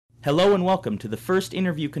Hello and welcome to the first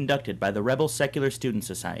interview conducted by the Rebel Secular Student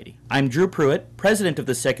Society. I'm Drew Pruit, president of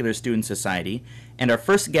the Secular Student Society, and our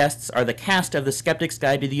first guests are the cast of the Skeptic's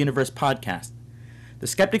Guide to the Universe podcast. The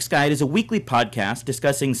Skeptic's Guide is a weekly podcast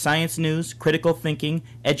discussing science news, critical thinking,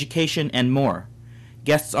 education, and more.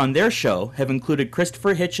 Guests on their show have included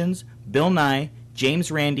Christopher Hitchens, Bill Nye,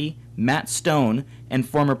 James Randi, Matt Stone, and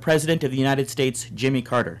former President of the United States, Jimmy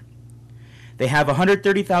Carter. They have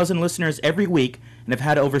 130,000 listeners every week and have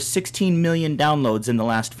had over 16 million downloads in the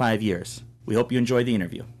last 5 years. We hope you enjoy the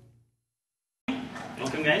interview.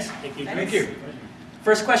 Welcome, guys. Thank you. Thank you.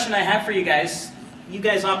 First question I have for you guys. You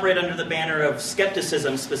guys operate under the banner of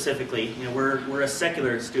skepticism specifically. You know, we're a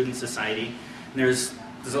secular student society. And there's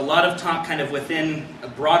a lot of talk kind of within a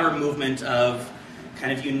broader movement of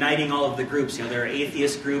kind of uniting all of the groups. You know, there are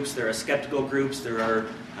atheist groups, there are skeptical groups, there are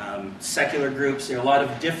secular groups. There are a lot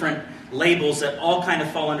of different labels that all kind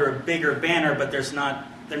of fall under a bigger banner, but they're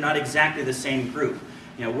not exactly the same group.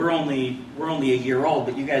 You know, we're only a year old,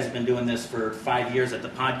 but you guys have been doing this for 5 years at the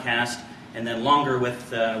podcast, and then longer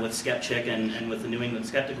with Skeptic and with the New England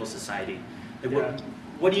Skeptical Society. Like,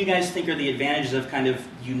 what do you guys think are the advantages of kind of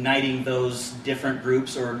uniting those different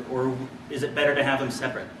groups, or is it better to have them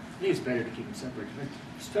separate? I think it's better to keep them separate.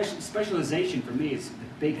 Specialization for me is the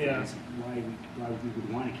big thing. Is why we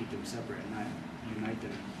would want to keep them separate and not unite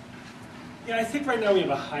them. Yeah, I think right now we have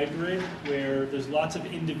a hybrid where there's lots of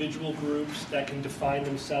individual groups that can define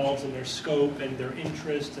themselves and their scope and their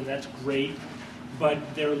interests, and that's great. But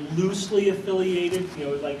they're loosely affiliated. You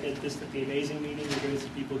know, like at the Amazing meeting, you're going to see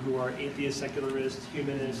people who are atheists, secularists,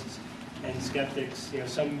 humanists, and skeptics. You know,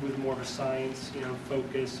 some with more of a science,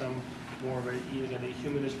 focus, some more of a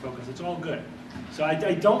humanist focus. It's all good. So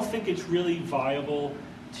I don't think it's really viable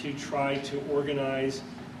to try to organize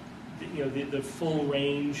the full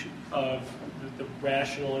range of the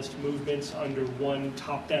rationalist movements under one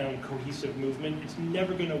top-down cohesive movement. It's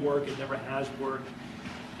never going to work. It never has worked.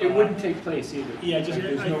 It wouldn't take place either. Yeah,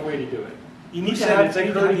 there's no way to do it. You need to have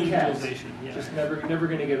herding cats. Yeah. Just never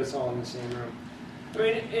going to get us all in the same room. I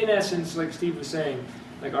mean, in essence, like Steve was saying,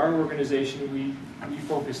 like our organization, we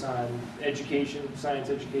focus on education, science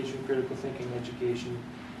education, critical thinking education,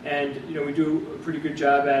 and we do a pretty good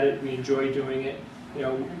job at it. We enjoy doing it.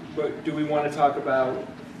 But do we want to talk about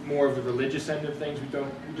more of the religious end of things? We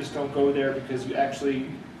just don't go there because we actually,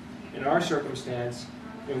 in our circumstance,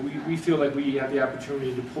 we feel like we have the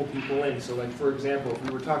opportunity to pull people in. So, like for example, if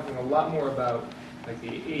we were talking a lot more about like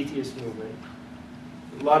the atheist movement,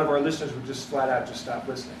 a lot of our listeners would just flat out just stop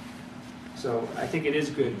listening. So I think it is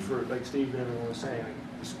good for, like Steve and everyone was saying,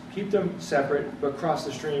 like, just keep them separate, but cross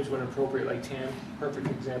the streams when appropriate. Like TAM, perfect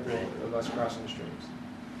example of us crossing the streams.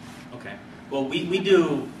 Okay. Well, we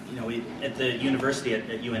do, at the university at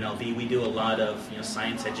UNLV, we do a lot of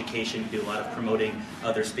science education. We do a lot of promoting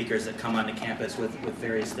other speakers that come onto campus with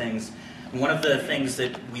various things. And one of the things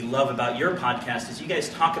that we love about your podcast is you guys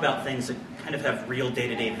talk about things that kind of have real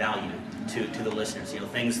day-to-day value to the listeners.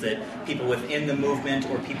 Things that people within the movement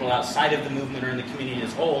or people outside of the movement or in the community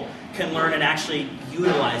as a whole can learn and actually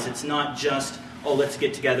utilize. It's not just, let's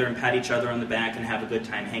get together and pat each other on the back and have a good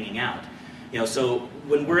time hanging out. So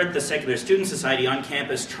when we're at the Secular Student Society on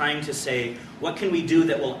campus trying to say, what can we do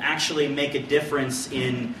that will actually make a difference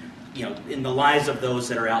in the lives of those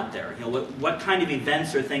that are out there? What kind of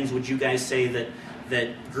events or things would you guys say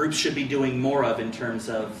that groups should be doing more of in terms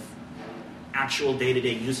of actual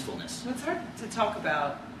day-to-day usefulness? Well, it's hard to talk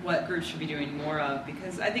about what groups should be doing more of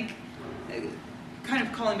because I think, kind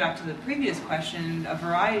of calling back to the previous question, a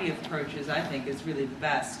variety of approaches I think is really the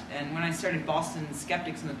best. And when I started Boston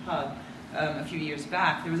Skeptics in the Pub, a few years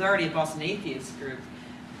back, there was already a Boston Atheist group.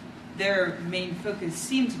 Their main focus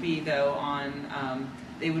seemed to be, though, on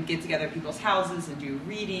they would get together at people's houses and do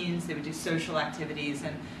readings, they would do social activities,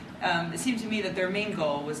 and it seemed to me that their main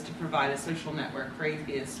goal was to provide a social network for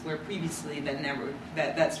atheists, where previously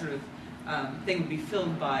that sort of thing would be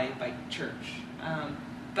filled by church.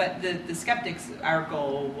 But the skeptics, our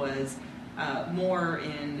goal was more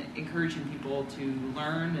in encouraging people to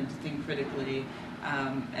learn and to think critically,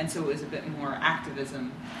 and so it was a bit more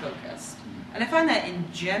activism focused. And I find that in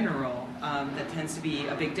general, that tends to be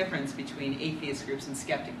a big difference between atheist groups and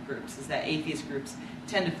skeptic groups, is that atheist groups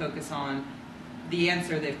tend to focus on the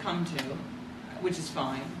answer they've come to, which is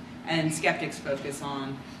fine, and skeptics focus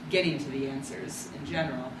on getting to the answers in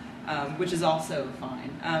general, which is also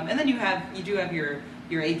fine. And then you do have your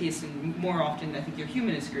atheists and more often I think your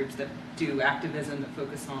humanist groups that do activism, that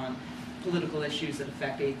focus on political issues that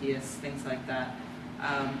affect atheists, things like that.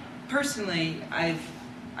 Personally,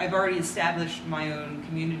 I've already established my own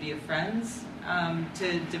community of friends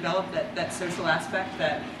to develop that social aspect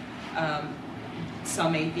that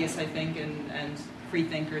some atheists, I think, and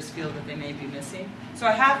freethinkers feel that they may be missing. So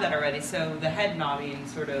I have that already. So the head nodding,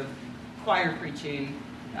 sort of choir preaching,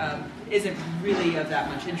 isn't really of that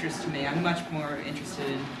much interest to me. I'm much more interested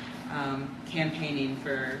in campaigning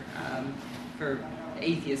for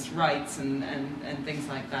atheist rights and things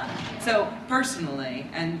like that. So personally,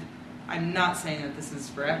 and I'm not saying that this is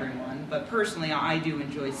for everyone, but personally I do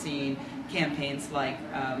enjoy seeing campaigns like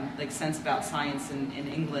Sense About Science in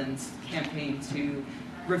England's campaign to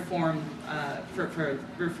reform for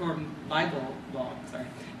reform libel law.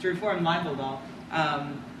 To reform libel law.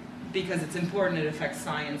 Because it's important, it affects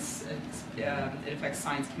science, it affects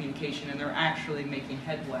science communication, and they're actually making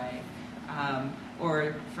headway.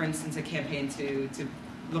 Or, for instance, a campaign to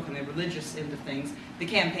look on the religious end of things, the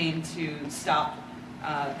campaign to stop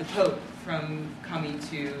the Pope from coming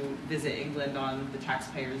to visit England on the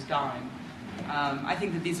taxpayer's dime. I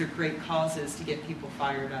think that these are great causes to get people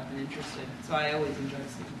fired up and interested, so I always enjoy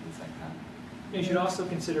seeing things like that. You should also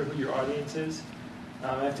consider who your audience is.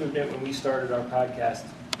 I have to admit, when we started our podcast,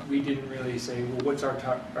 we didn't really say, well, what's our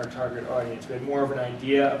target audience? We had more of an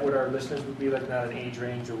idea of what our listeners would be like, not an age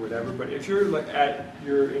range or whatever. But if you're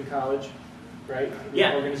you're in college, right? Yeah.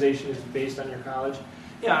 Your organization is based on your college.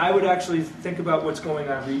 Yeah, I would actually think about what's going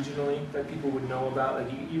on regionally that people would know about.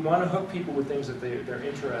 Like you want to hook people with things that they're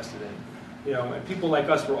interested in. You know, and people like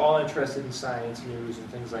us, we're all interested in science news and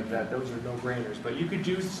things like that. Those are no-brainers. But you could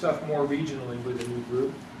do stuff more regionally with a new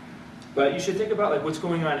group. But you should think about like what's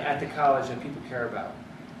going on at the college that people care about.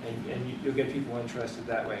 And you'll get people interested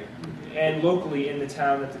that way. And locally in the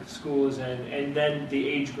town that the school is in, and then the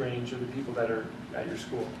age range of the people that are at your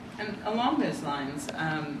school. And along those lines,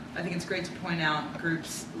 I think it's great to point out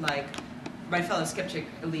groups like my fellow skeptic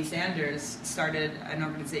Elise Anders started an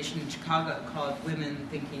organization in Chicago called Women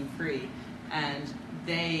Thinking Free. And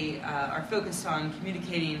they are focused on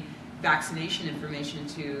communicating vaccination information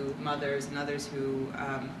to mothers and others who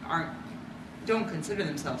don't consider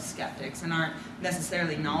themselves skeptics and aren't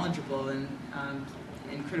necessarily knowledgeable in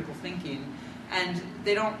critical thinking. And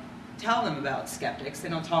they don't tell them about skeptics. They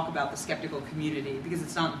don't talk about the skeptical community because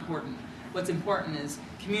it's not important. What's important is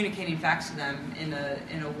communicating facts to them in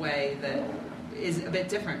a way that is a bit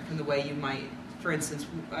different from the way you might, for instance,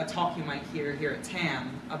 a talk you might hear here at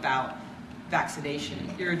TAM about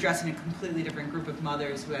vaccination. You're addressing a completely different group of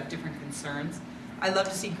mothers who have different concerns. I love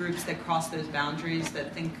to see groups that cross those boundaries,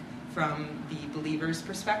 that think from the believer's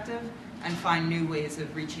perspective and find new ways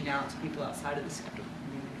of reaching out to people outside of the skeptical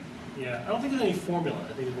community. Yeah, I don't think there's any formula,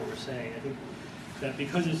 I think is what we're saying. I think that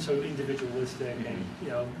because it's so individualistic and, you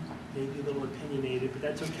know, maybe a little opinionated, but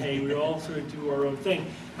that's okay. We all sort of do our own thing.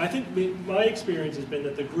 I think my experience has been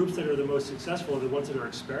that the groups that are the most successful are the ones that are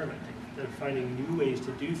experimenting. They're finding new ways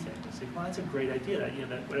to do things. It's like, well, that's a great idea,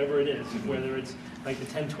 that whatever it is, whether it's like the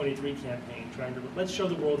 1023 campaign, trying to, let's show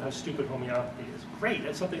the world how stupid homeopathy is. Great,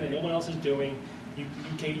 that's something that no one else is doing.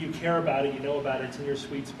 You care about it, you know about it, it's in your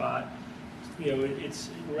sweet spot. You know,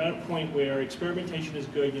 we're at a point where experimentation is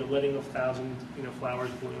good, letting 1,000,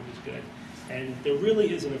 flowers bloom is good. And there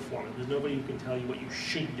really isn't a formula. There's nobody who can tell you what you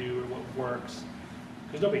should do or what works.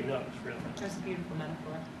 Because nobody knows, really. That's a beautiful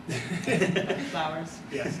metaphor. Flowers.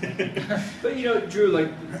 Yes, thank you. But Drew, like,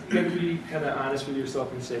 you got to be kind of honest with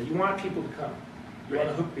yourself and say, you want people to come. You want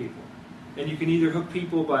to hook people. And you can either hook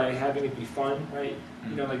people by having it be fun, right?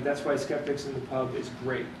 Like that's why Skeptics in the Pub is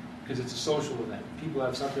great, because it's a social event. People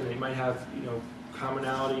have something, they might have,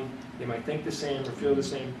 commonality, they might think the same or feel the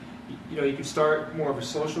same. You can start more of a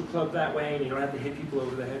social club that way, and you don't have to hit people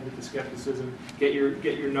over the head with the skepticism. Get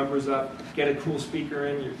your numbers up. Get a cool speaker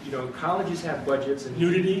in. Colleges have budgets and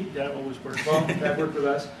nudity. That always works. Well, that worked with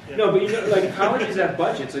us. Yeah. No, but like colleges have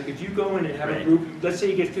budgets. Like if you go in and have a group, let's say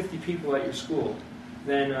you get 50 people at your school,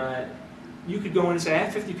 then you could go in and say, I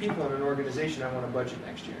have 50 people in an organization. I want a budget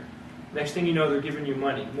next year. Next thing you know, they're giving you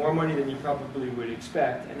money, more money than you probably would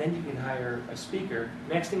expect, and then you can hire a speaker.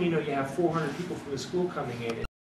 Next thing you know, you have 400 people from the school coming in.